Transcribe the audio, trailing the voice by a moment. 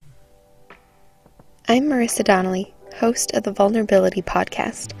I'm Marisa Donnelly, host of the Vulnerability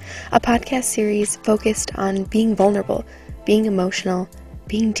Podcast, a podcast series focused on being vulnerable, being emotional,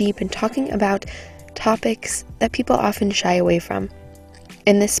 being deep, and talking about topics that people often shy away from.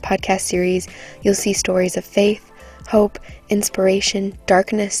 In this podcast series, you'll see stories of faith, hope, inspiration,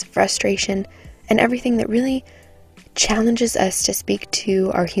 darkness, frustration, and everything that really challenges us to speak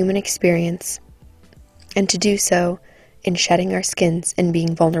to our human experience, and to do so in shedding our skins and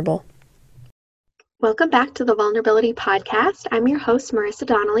being vulnerable. Welcome back to the Vulnerability Podcast. I'm your host, Marisa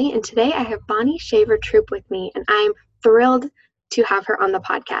Donnelly, and today I have Bonnie Shaver-Troup with me, and I'm thrilled to have her on the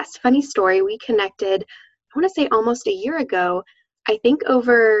podcast. Funny story, we connected, I want to say almost a year ago, I think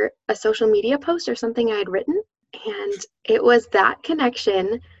over a social media post or something I had written, and it was that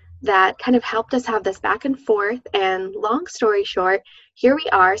connection that kind of helped us have this back and forth, and long story short, here we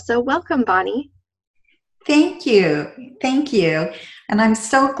are. So welcome, Bonnie. Thank you. Thank you. And I'm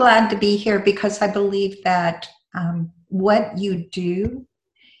so glad to be here because I believe that what you do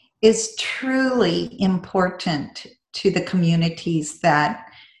is truly important to the communities that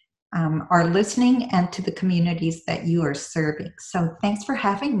are listening and to the communities that you are serving. So thanks for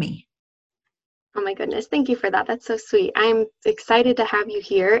having me. Oh my goodness. Thank you for that. That's so sweet. I'm excited to have you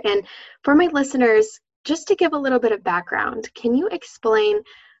here. And for my listeners, just to give a little bit of background, can you explain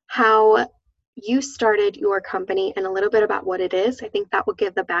how you started your company and a little bit about what it is? I think that will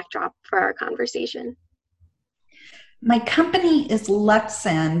give the backdrop for our conversation. My company is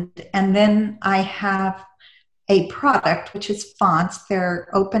Lexend, and then I have a product, which is fonts. They're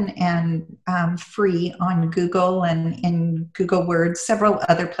open and free on Google and in Google Words, several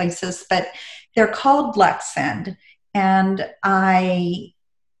other places, but they're called Lexend. And I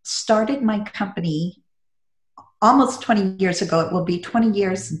started my company almost 20 years ago. It will be 20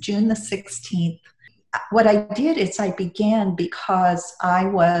 years, June the 16th. What I did is I began because I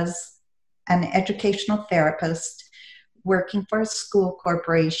was an educational therapist working for a school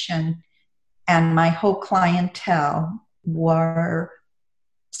corporation, and my whole clientele were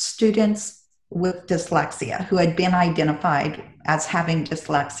students with dyslexia who had been identified as having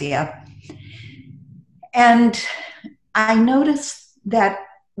dyslexia. And I noticed that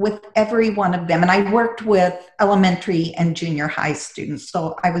with every one of them, and I worked with elementary and junior high students,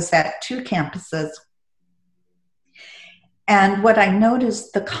 so I was at two campuses. And what I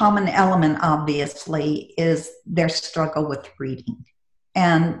noticed, the common element, obviously, is their struggle with reading.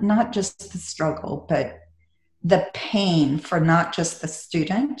 And not just the struggle, but the pain for not just the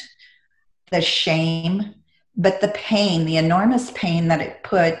student, the shame, but the pain, the enormous pain that it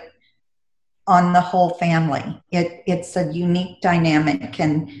put on the whole family. It's a unique dynamic.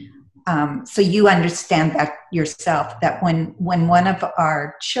 And so you understand that yourself, that when one of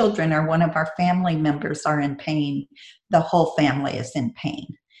our children or one of our family members are in pain, the whole family is in pain.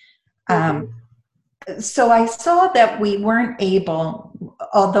 So I saw that we weren't able,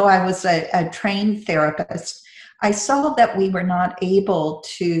 although I was a trained therapist, I saw that we were not able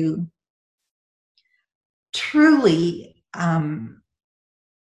to truly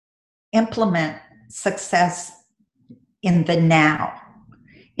implement success in the now.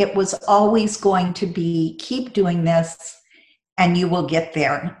 It was always going to be, keep doing this and you will get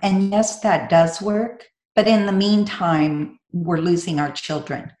there. And yes, that does work. But in the meantime, we're losing our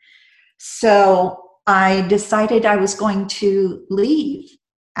children. So I decided I was going to leave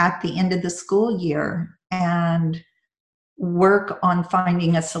at the end of the school year and work on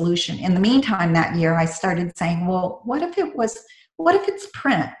finding a solution. In the meantime, that year, I started saying, well, what if it's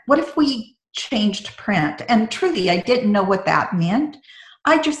print? What if we changed print? And truly, I didn't know what that meant.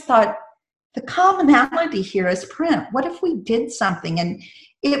 I just thought the commonality here is print. What if we did something? And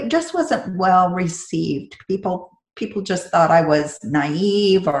it just wasn't well received. People just thought I was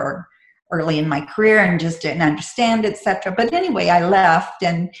naive or early in my career and just didn't understand, etc. But anyway, I left,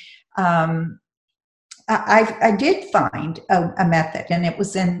 and I did find a method, and it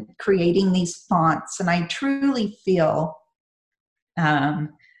was in creating these fonts. And I truly feel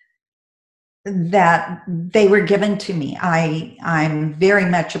that they were given to me. I'm very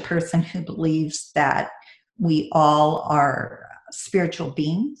much a person who believes that we all are spiritual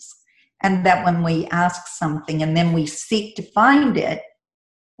beings, and that when we ask something and then we seek to find it,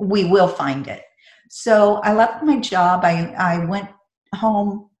 we will find it. So I left my job. I went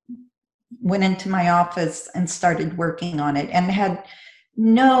home, went into my office and started working on it, and had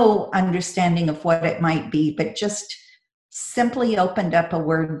no understanding of what it might be, but just simply opened up a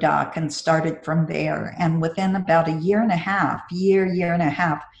Word doc and started from there. And within about a year and a half,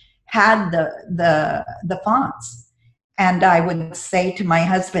 had the fonts. And I would say to my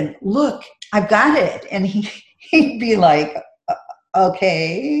husband, look, I've got it. And he'd be like,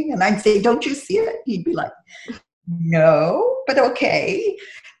 okay. And I'd say, don't you see it? He'd be like, no, but okay.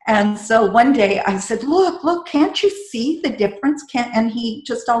 And so one day I said, look, can't you see the difference? And he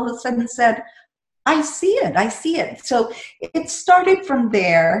just all of a sudden said, I see it. So it started from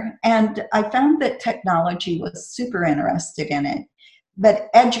there, and I found that technology was super interested in it. But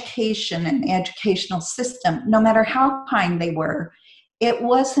education and the educational system, no matter how kind they were, it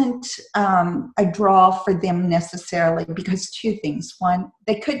wasn't a draw for them necessarily, because two things. One,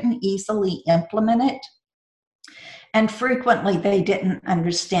 they couldn't easily implement it, and frequently they didn't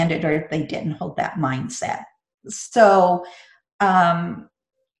understand it, or they didn't hold that mindset. So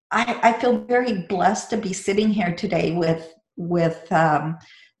I feel very blessed to be sitting here today with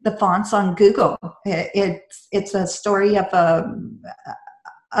the fonts on Google. It's a story of a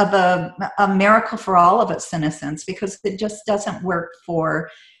miracle for all of us, in a sense, because it just doesn't work for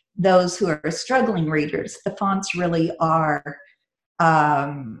those who are struggling readers. The fonts really are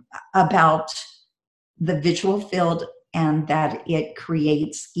about the visual field, and that it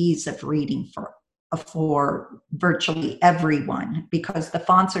creates ease of reading for virtually everyone, because the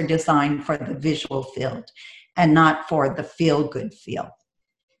fonts are designed for the visual field and not for the feel-good feel.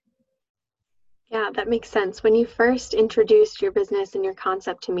 Yeah, that makes sense. When you first introduced your business and your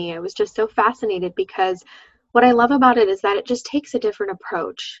concept to me, I was just so fascinated, because what I love about it is that it just takes a different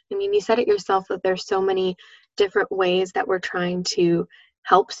approach. I mean, you said it yourself that there's so many different ways that we're trying to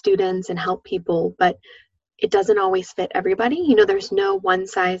help students and help people, but it doesn't always fit everybody. You know, there's no one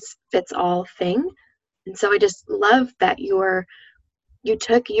size fits all thing. And so I just love that you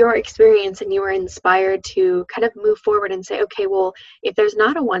took your experience and you were inspired to kind of move forward and say, okay, well, if there's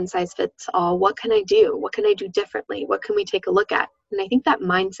not a one size fits all, what can I do? What can I do differently? What can we take a look at? And I think that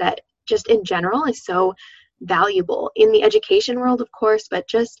mindset just in general is so valuable in the education world, of course, but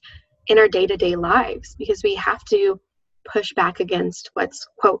just in our day-to-day lives, because we have to push back against what's,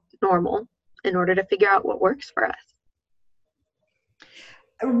 quote, normal in order to figure out what works for us.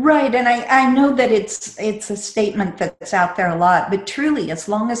 Right, and I know that it's a statement that's out there a lot, but truly, as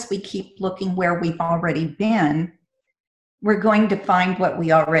long as we keep looking where we've already been, we're going to find what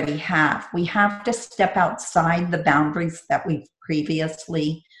we already have. We have to step outside the boundaries that we've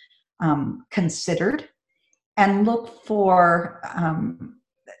previously considered, and look for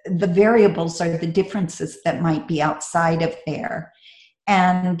the variables or the differences that might be outside of there.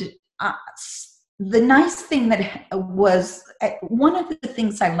 And the nice thing that was, one of the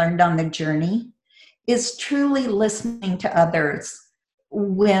things I learned on the journey is truly listening to others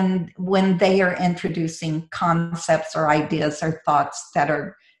when they are introducing concepts or ideas or thoughts that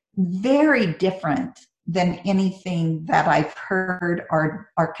are very different than anything that I've heard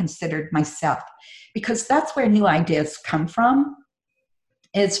or considered myself. Because that's where new ideas come from,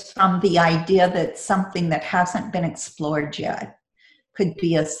 is from the idea that something that hasn't been explored yet could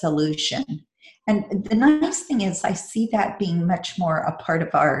be a solution. And the nice thing is, I see that being much more a part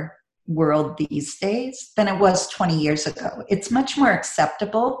of our world these days than it was 20 years ago. It's much more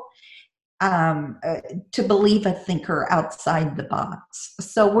acceptable to believe a thinker outside the box.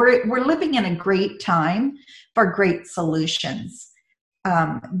 So we're living in a great time for great solutions.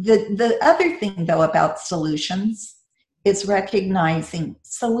 The other thing, though, about solutions is recognizing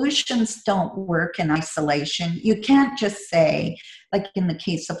solutions don't work in isolation. You can't just say, like in the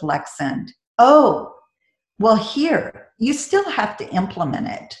case of Lexend, oh, well, here, you still have to implement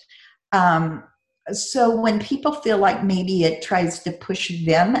it. So when people feel like maybe it tries to push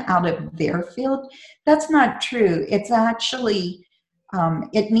them out of their field, that's not true. It's actually,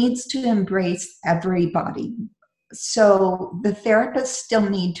 it needs to embrace everybody. So the therapists still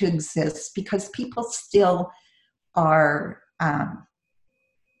need to exist, because people still are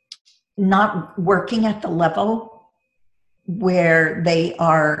not working at the level where they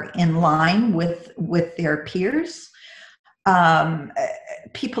are in line with their peers.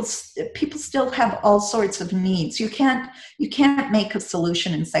 People still have all sorts of needs. You can't make a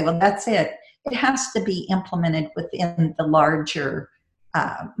solution and say, well, that's it. It has to be implemented within the larger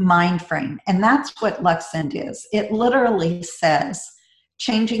mind frame. And that's what Lexend is. It literally says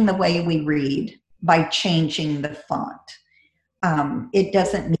changing the way we read by changing the font. It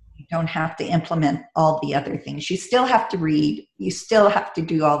doesn't mean you don't have to implement all the other things. You still have to read. You still have to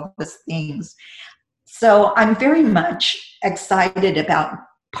do all those things. So I'm very much excited about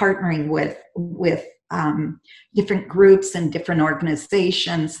partnering with different groups and different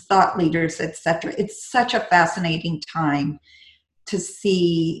organizations, thought leaders, etc. It's such a fascinating time to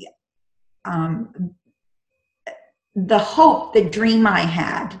see the hope, the dream I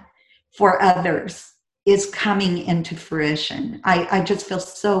had for others is coming into fruition. I just feel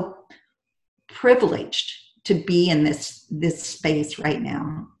so privileged to be in this space right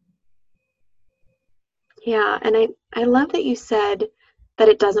now. Yeah, and I love that you said that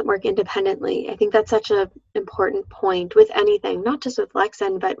it doesn't work independently. I think that's such an important point with anything, not just with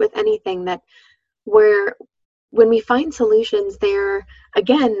Lexend, but with anything, that where when we find solutions, they're,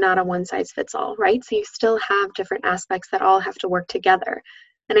 again, not a one size fits all, right? So you still have different aspects that all have to work together.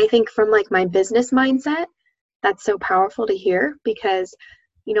 And I think from like my business mindset, that's so powerful to hear, because,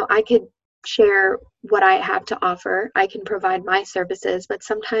 I could share what I have to offer. I can provide my services, but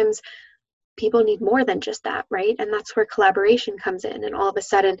sometimes people need more than just that, right? And that's where collaboration comes in. And all of a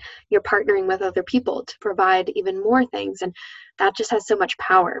sudden, you're partnering with other people to provide even more things. And that just has so much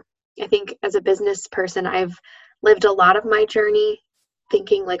power. I think as a business person, I've lived a lot of my journey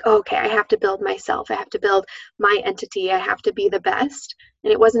thinking like, oh, okay, I have to build myself. I have to build my entity. I have to be the best.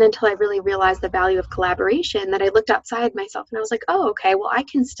 And it wasn't until I really realized the value of collaboration that I looked outside myself and I was like, oh, okay, well, I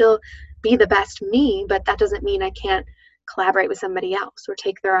can still be the best me, but that doesn't mean I can't collaborate with somebody else or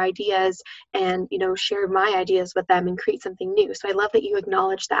take their ideas and, share my ideas with them and create something new. So I love that you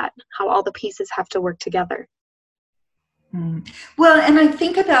acknowledge that, how all the pieces have to work together. Well, and I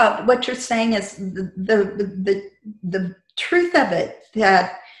think about what you're saying is the truth of it,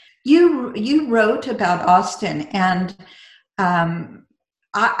 that you wrote about Austin, and I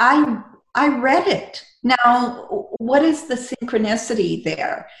read it. Now, what is the synchronicity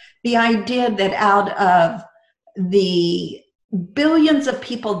there? The idea that out of the billions of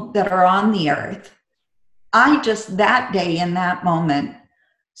people that are on the earth, I just that day in that moment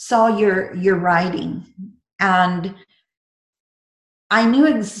saw your writing, and I knew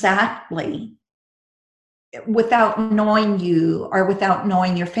exactly, without knowing you or without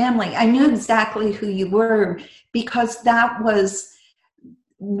knowing your family, I knew exactly who you were, because that was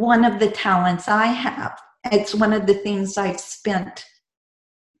one of the talents I have. It's one of the things I've spent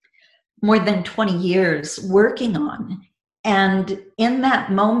more than 20 years working on. And in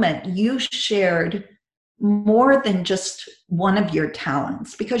that moment, you shared more than just one of your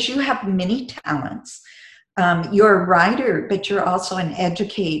talents, because you have many talents. You're a writer, but you're also an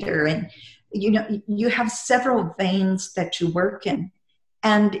educator, and you have several veins that you work in.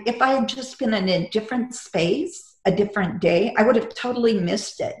 And if I had just been in a different space, a different day, I would have totally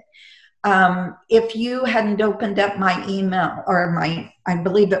missed it. If you hadn't opened up my email, or I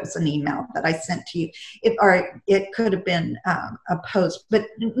believe it was an email that I sent to you, or it could have been a post, but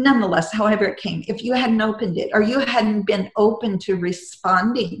nonetheless, however it came, if you hadn't opened it, or you hadn't been open to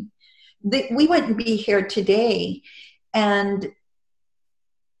responding, we wouldn't be here today. And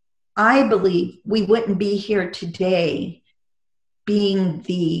I believe we wouldn't be here today being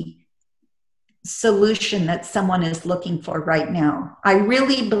the solution that someone is looking for right now. I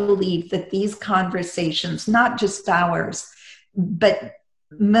really believe that these conversations, not just ours, but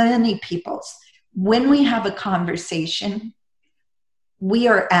many people's, when we have a conversation, we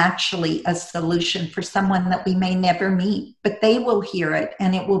are actually a solution for someone that we may never meet, but they will hear it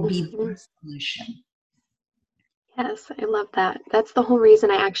and it will be the solution. Yes, I love that. That's the whole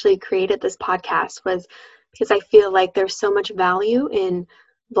reason I actually created this podcast, was because I feel like there's so much value in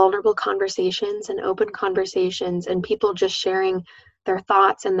vulnerable conversations and open conversations, and people just sharing their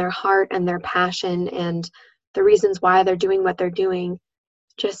thoughts and their heart and their passion and the reasons why they're doing what they're doing.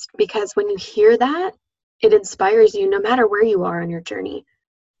 Just because when you hear that, it inspires you no matter where you are on your journey.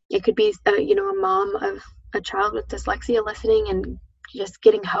 It could be, a mom of a child with dyslexia listening and just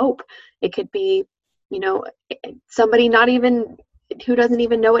getting hope. It could be, somebody not even who doesn't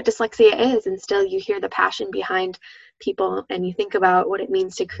even know what dyslexia is, and still you hear the passion behind people and you think about what it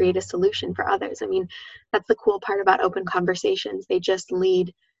means to create a solution for others. I mean, that's the cool part about open conversations. They just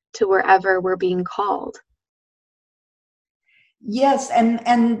lead to wherever we're being called. Yes,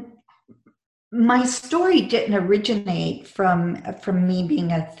 and my story didn't originate from me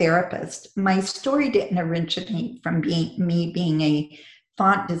being a therapist. My story didn't originate from me being a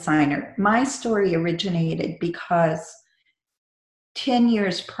font designer. My story originated because 10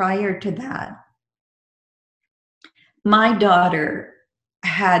 years prior to that, my daughter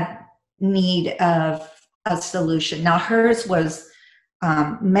had need of a solution. Now, hers was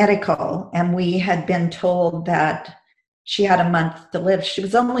medical, and we had been told that she had a month to live. She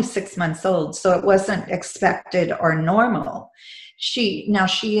was only 6 months old, so it wasn't expected or normal. She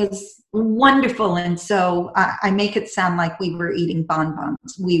is wonderful, and so I make it sound like we were eating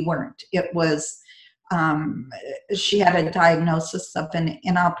bonbons. We weren't. It was, she had a diagnosis of an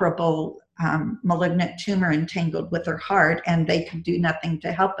inoperable malignant tumor entangled with her heart, and they could do nothing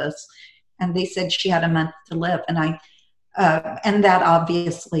to help us. And they said she had a month to live, and that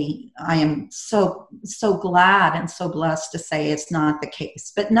obviously I am so glad and so blessed to say it's not the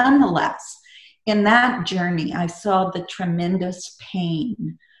case. But nonetheless, in that journey, I saw the tremendous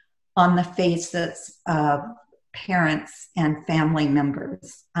pain on the faces of parents and family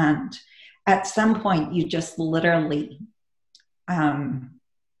members. And at some point, you just literally,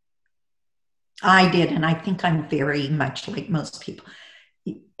 I did, and I think I'm very much like most people.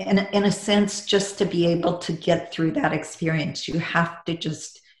 In a sense, just to be able to get through that experience, you have to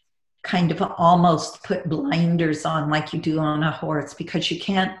just kind of almost put blinders on like you do on a horse, because you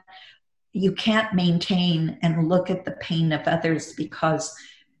can't maintain and look at the pain of others, because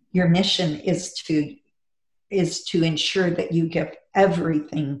your mission is to ensure that you give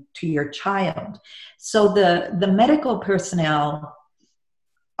everything to your child. So the medical personnel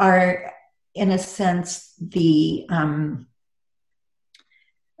are, in a sense, the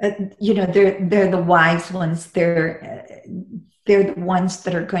they're the wise ones. They're the ones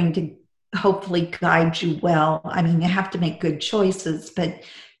that are going to hopefully guide you well. I mean, you have to make good choices, but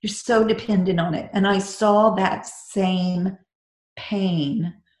you're so dependent on it. And I saw that same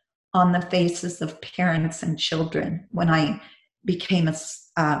pain on the faces of parents and children when I became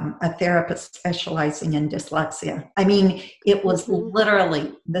a therapist specializing in dyslexia. I mean, it was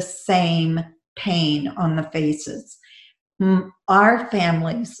literally the same pain on the faces. Our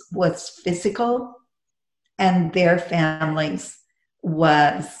families was physical, and their families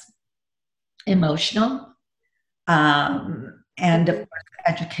was emotional, and of course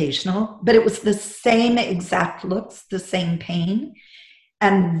educational, but it was the same exact looks, the same pain.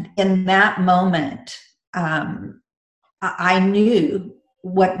 And in that moment, I knew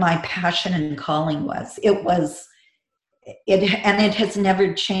what my passion and calling was. And it has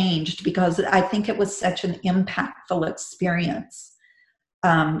never changed, because I think it was such an impactful experience,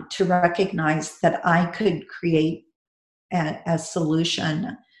 to recognize that I could create a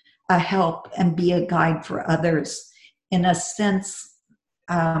solution, a help, and be a guide for others. In a sense,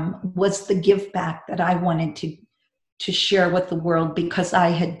 was the give back that I wanted to share with the world, because I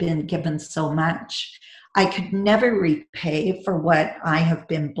had been given so much. I could never repay for what I have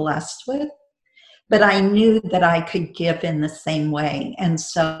been blessed with, but I knew that I could give in the same way. And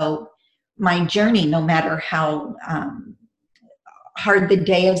so my journey, no matter how hard the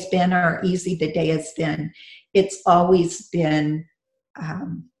day has been or easy the day has been, it's always been,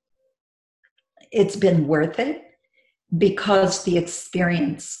 it's been worth it, because the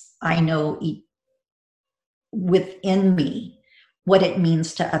experience, I know within me what it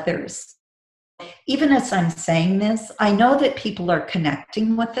means to others. Even as I'm saying this, I know that people are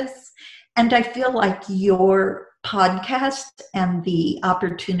connecting with this, and I feel like your podcast and the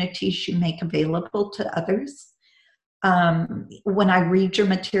opportunities you make available to others, when I read your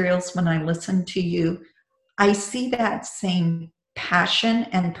materials, when I listen to you, I see that same passion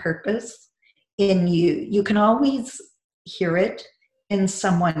and purpose in you. You can always hear it in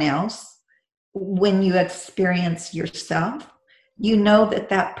someone else. When you experience yourself, you know that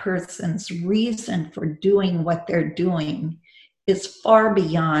that person's reason for doing what they're doing is far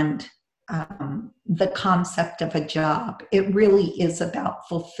beyond the concept of a job. It really is about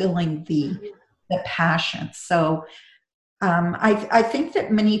fulfilling the passion. So I think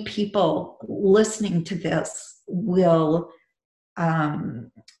that many people listening to this will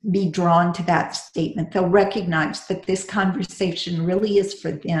be drawn to that statement. They'll recognize that this conversation really is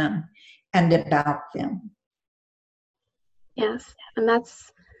for them and about them. Yes, and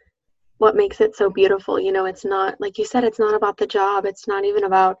that's what makes it so beautiful. You know, it's not, like you said, it's not about the job. It's not even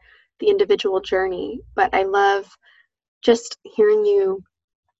about the individual journey. But I love just hearing you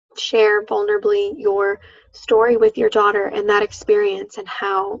share vulnerably your story with your daughter and that experience, and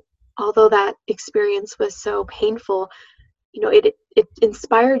how, although that experience was so painful, you know, it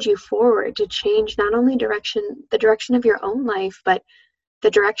inspired you forward to change not only the direction of your own life, but the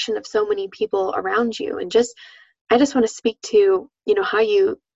direction of so many people around you. And I just want to speak to, you know, how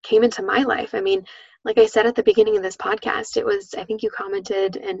you came into my life. I mean, like I said at the beginning of this podcast, it was, I think you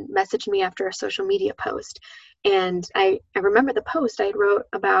commented and messaged me after a social media post. And I remember the post I wrote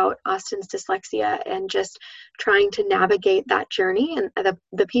about Austin's dyslexia and just trying to navigate that journey. And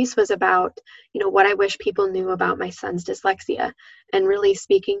the piece was about, you know, what I wish people knew about my son's dyslexia, and really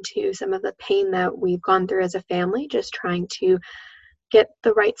speaking to some of the pain that we've gone through as a family, just trying to get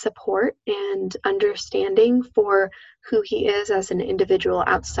the right support and understanding for who he is as an individual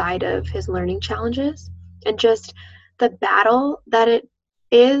outside of his learning challenges, and just the battle that it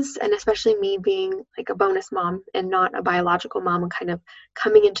is, and especially me being like a bonus mom and not a biological mom, and kind of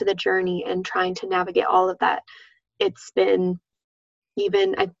coming into the journey and trying to navigate all of that. It's been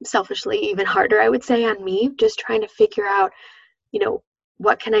selfishly even harder, I would say, on me, just trying to figure out, you know,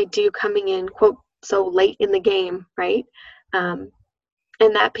 what can I do coming in, quote, so late in the game, right?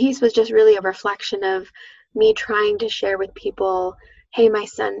 And that piece was just really a reflection of me trying to share with people, hey, my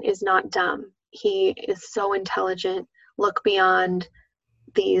son is not dumb. He is so intelligent. Look beyond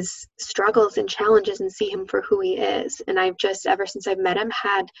these struggles and challenges and see him for who he is. And I've just, ever since I've met him,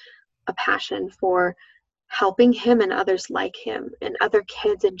 had a passion for helping him and others like him and other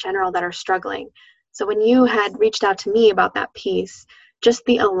kids in general that are struggling. So when you had reached out to me about that piece, just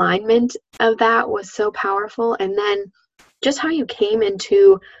the alignment of that was so powerful. And then just how you came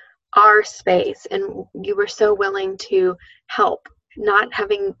into our space and you were so willing to help, not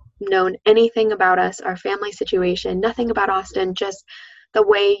having known anything about us, our family situation, nothing about Austin, just the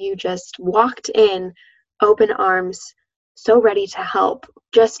way you just walked in, open arms, so ready to help,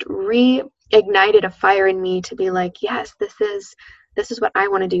 just reignited a fire in me to be like, yes, this is what I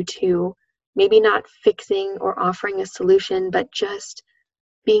want to do too. Maybe not fixing or offering a solution, but just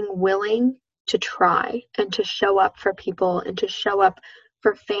being willing to try and to show up for people and to show up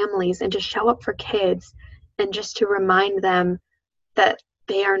for families and to show up for kids and just to remind them that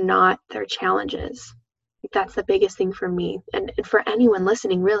they are not their challenges. That's the biggest thing for me. And for anyone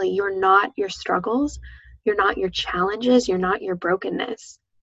listening, really, you're not your struggles. You're not your challenges. You're not your brokenness.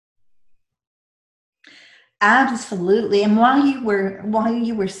 Absolutely. And while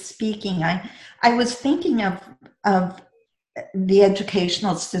you were speaking, I was thinking of the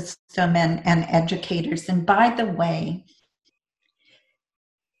educational system and educators. And by the way,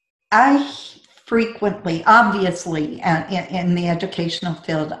 I frequently, obviously, in the educational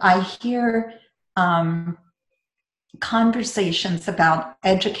field, I hear conversations about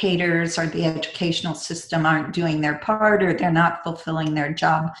educators or the educational system aren't doing their part or they're not fulfilling their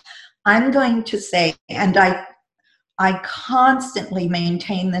job. I'm going to say, and I constantly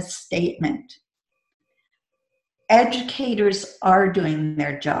maintain this statement, educators are doing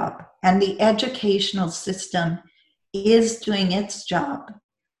their job and the educational system is doing its job.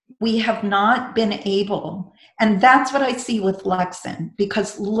 We have not been able, and that's what I see with Lexend,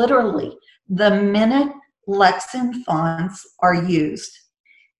 because literally the minute Lexend fonts are used,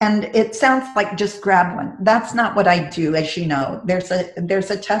 and it sounds like just grab one. That's not what I do, as you know. There's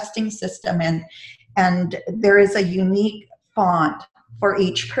a testing system and there is a unique font for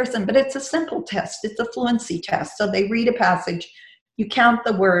each person, but it's a simple test. It's a fluency test. So they read a passage, you count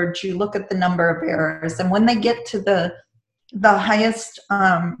the words, you look at the number of errors, and when they get to the highest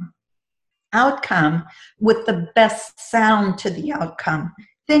outcome with the best sound to the outcome,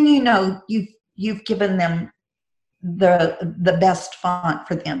 then you know you've given them the best font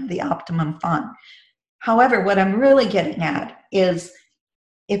for them, the optimum font. However, what I'm really getting at is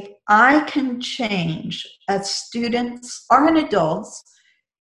if I can change a student's or an adult's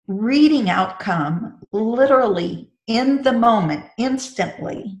reading outcome literally in the moment,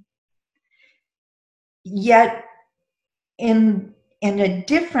 instantly, yet in a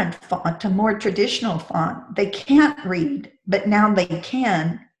different font, a more traditional font, they can't read, but now they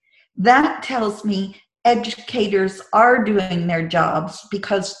can, that tells me educators are doing their jobs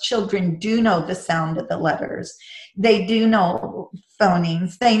because children do know the sound of the letters. They do know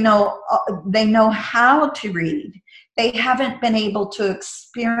phonemes. They know how to read. They haven't been able to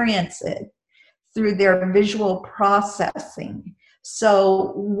experience it through their visual processing.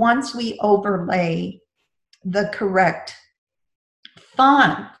 So once we overlay the correct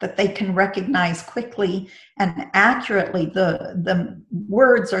font that they can recognize quickly and accurately the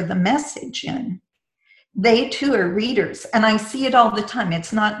words or the message in, they too are readers. And I see it all the time.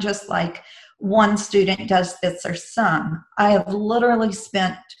 It's not just like one student does this or some. I have literally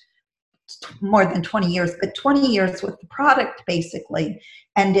spent more than 20 years, but 20 years with the product basically,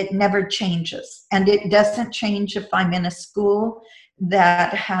 and it never changes. And it doesn't change if I'm in a school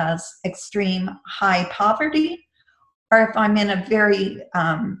that has extreme high poverty, or if I'm in a very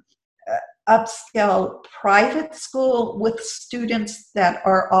upscale private school with students that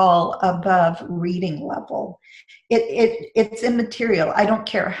are all above reading level. It's immaterial. I don't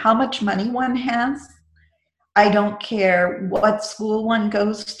care how much money one has. I don't care what school one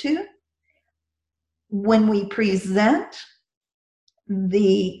goes to. When we present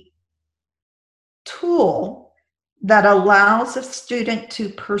the tool that allows a student to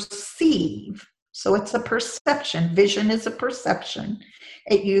perceive, so it's a perception, vision is a perception.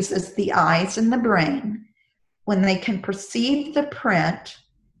 It uses the eyes and the brain. When they can perceive the print,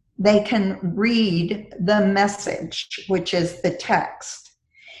 they can read the message, which is the text.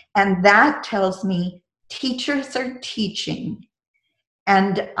 And that tells me teachers are teaching.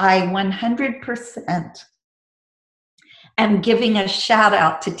 And I 100% am giving a shout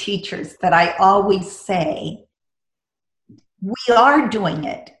out to teachers that I always say, we are doing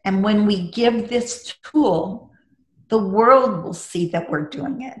it. And when we give this tool the world will see that we're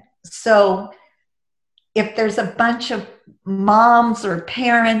doing it. So if there's a bunch of moms or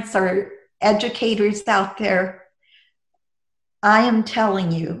parents or educators out there, I am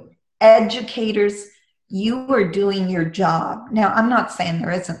telling you, educators, you are doing your job. Now, I'm not saying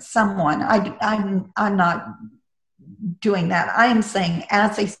there isn't someone. I'm not doing that. I am saying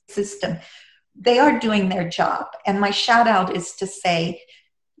as a system, they are doing their job. And my shout out is to say,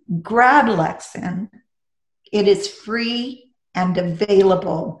 grab Lexend. It is free and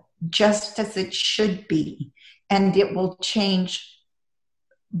available just as it should be. And it will change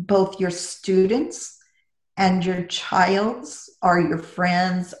both your students and your child's or your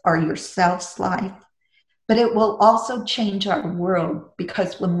friends or yourself's life. But it will also change our world,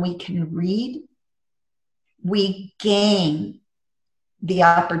 because when we can read, we gain the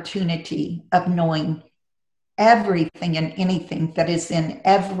opportunity of knowing everything and anything that is in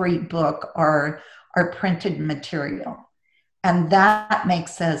every book or printed material. And that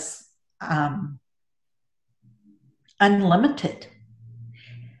makes us unlimited.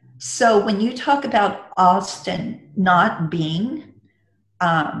 So when you talk about Austin not being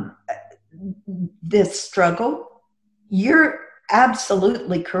this struggle, you're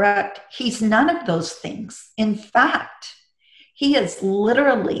absolutely correct. He's none of those things. In fact, he is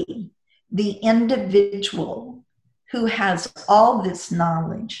literally the individual who has all this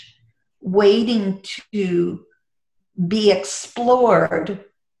knowledge waiting to be explored,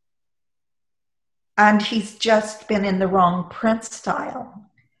 and he's just been in the wrong print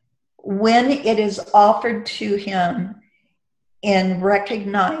style. When it is offered to him in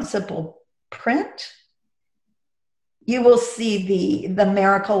recognizable print, you will see the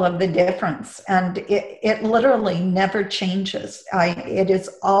miracle of the difference. And it literally never changes. It is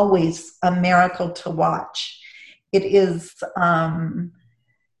always a miracle to watch. It is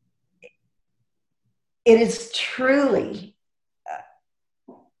truly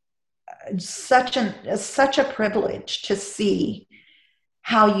such a privilege to see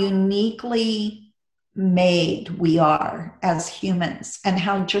how uniquely made we are as humans, and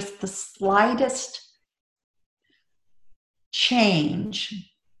how just the slightest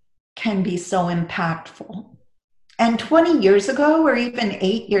change can be so impactful. And 20 years ago, or even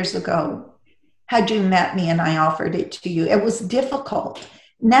 8 years ago, had you met me and I offered it to you, it was difficult.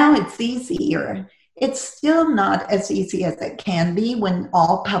 Now it's easier. It's still not as easy as it can be when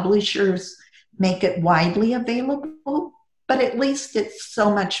all publishers make it widely available, but at least it's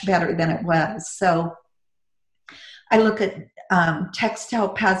so much better than it was. So I look at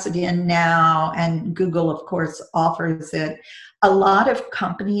Textile has it in now, and Google, of course, offers it. A lot of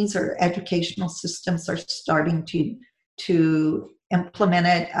companies or educational systems are starting to implement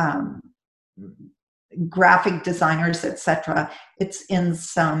it. Graphic designers, etc. It's in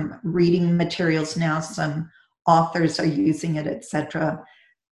some reading materials now. Some authors are using it, etc.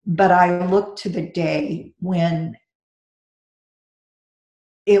 But I look to the day when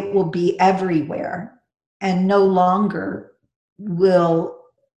it will be everywhere, and no longer will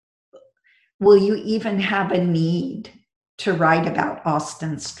you even have a need to write about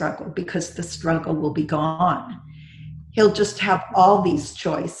Austin's struggle, because the struggle will be gone. He'll just have all these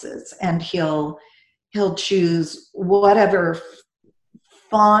choices, and he'll choose whatever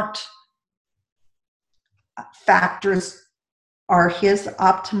font factors are his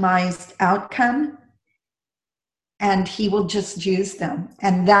optimized outcome, and he will just use them.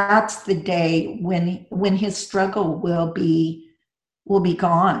 And that's the day when his struggle will be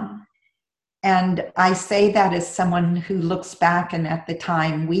gone. And I say that as someone who looks back, and at the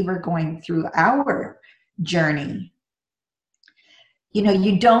time we were going through our journey,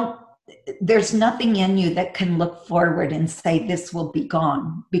 there's nothing in you that can look forward and say this will be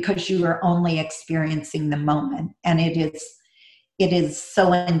gone, because you are only experiencing the moment. And it is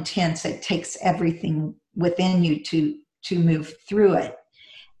so intense. It takes everything within you to move through it.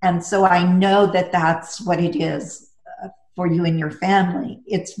 And so I know that that's what it is for you and your family.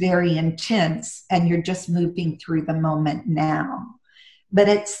 It's very intense, and you're just moving through the moment now. But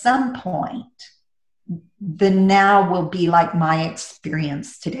at some point, the now will be like my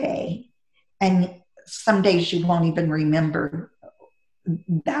experience today. And some days you won't even remember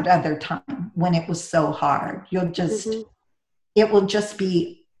that other time when it was so hard. It will just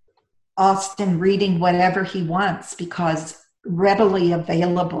be Austin reading whatever he wants, because readily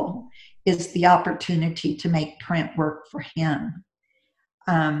available is the opportunity to make print work for him.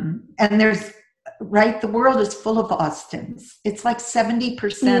 And the world is full of Austins. It's like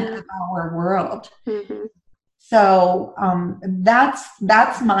 70% of our world. Mm-hmm. So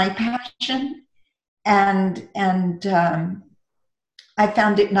that's my passion. And I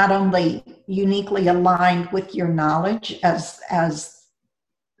found it not only uniquely aligned with your knowledge as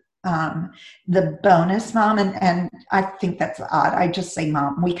the bonus mom, and I think that's odd. I just say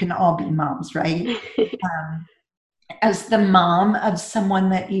mom. We can all be moms, right? Um, as the mom of someone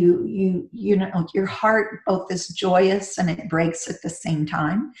that you know, your heart both is joyous and it breaks at the same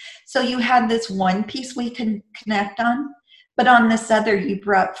time. So you had this one piece we can connect on, but on this other, you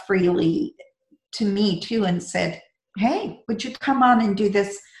brought freely to me too and said, hey, would you come on and do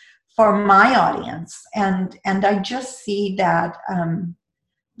this for my audience? And I just see that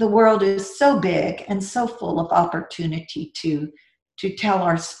the world is so big and so full of opportunity to tell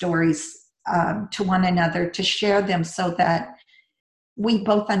our stories to one another, to share them so that we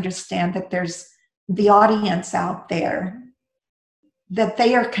both understand that there's the audience out there, that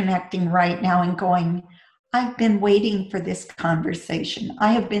they are connecting right now and going, I've been waiting for this conversation.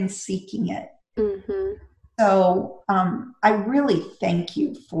 I have been seeking it. Mm-hmm. So I really thank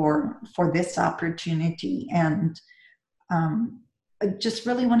you for this opportunity, and I just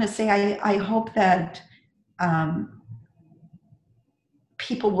really want to say I hope that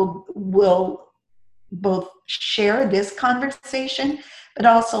people will both share this conversation, but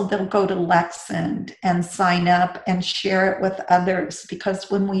also they'll go to Lexend and sign up and share it with others, because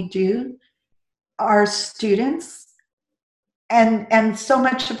when we do, our students and so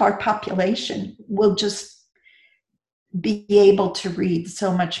much of our population will just be able to read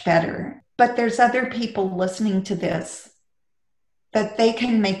so much better. But there's other people listening to this that they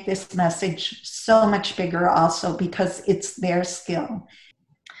can make this message so much bigger also, because it's their skill.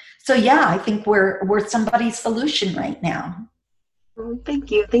 So yeah, I think we're somebody's solution right now. Well, thank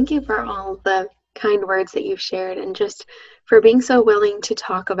you. Thank you for all the kind words that you've shared, and just for being so willing to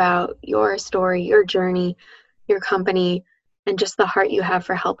talk about your story, your journey, your company, and just the heart you have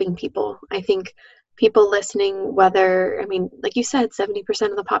for helping people. I think people listening, whether, I mean, like you said,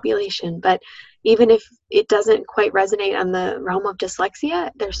 70% of the population, but even if it doesn't quite resonate on the realm of dyslexia,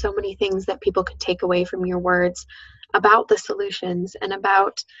 there's so many things that people could take away from your words about the solutions and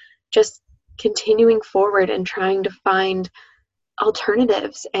about just continuing forward and trying to find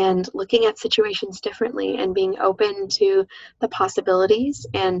alternatives and looking at situations differently and being open to the possibilities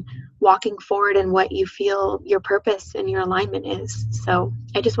and walking forward in what you feel your purpose and your alignment is. So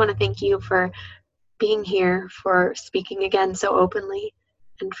I just want to thank you for being here, for speaking again so openly,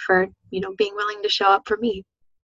 and for, being willing to show up for me.